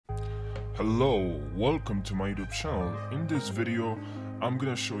Hello, welcome to my YouTube channel. In this video, I'm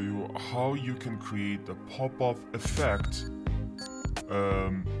gonna show you how you can create a pop-up effect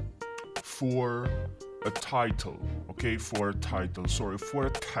for a title, okay? For a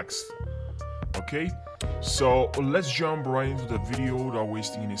text, okay? So let's jump right into the video without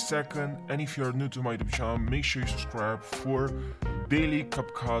wasting any second. And if you're new to my YouTube channel, make sure you subscribe for daily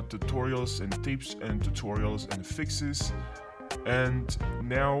Capcut tutorials and tips and tutorials and fixes. And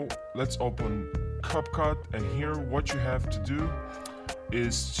now let's open Capcut, and here what you have to do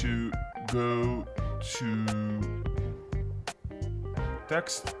is to go to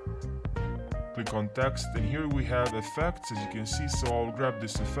text, click on text, and here we have effects, as you can see. So I'll grab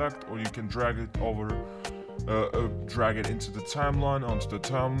this effect, or you can drag it over, drag it into the timeline, onto the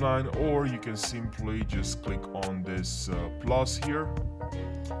timeline, or you can simply just click on this plus here.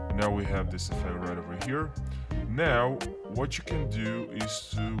 Now we have this effect right over here. Now what you can do is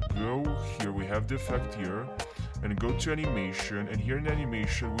to go here, we have the effect here, and go to animation, and here in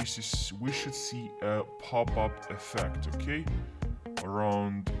animation we should see a pop-up effect, okay,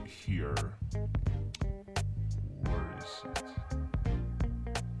 around here. Where is it?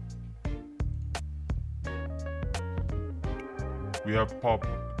 We have pop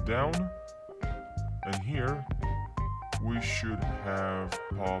down, and here we should have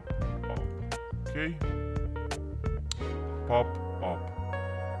pop up, okay? Pop up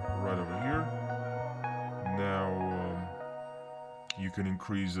right over here. Now you can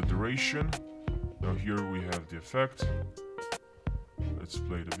increase the duration. Now here we have the effect. Let's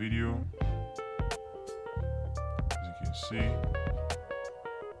play the video. As you can see,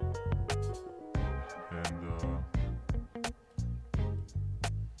 and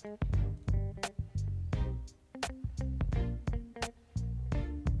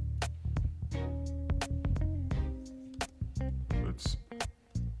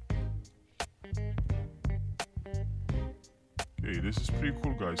okay, this is pretty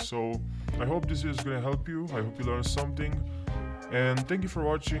cool, guys. So I hope this is gonna help you. I hope you learned something, and thank you for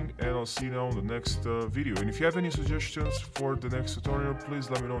watching, and I'll see you now in the next video. And if you have any suggestions for the next tutorial, please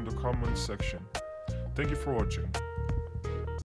let me know in the comment section. Thank you for watching.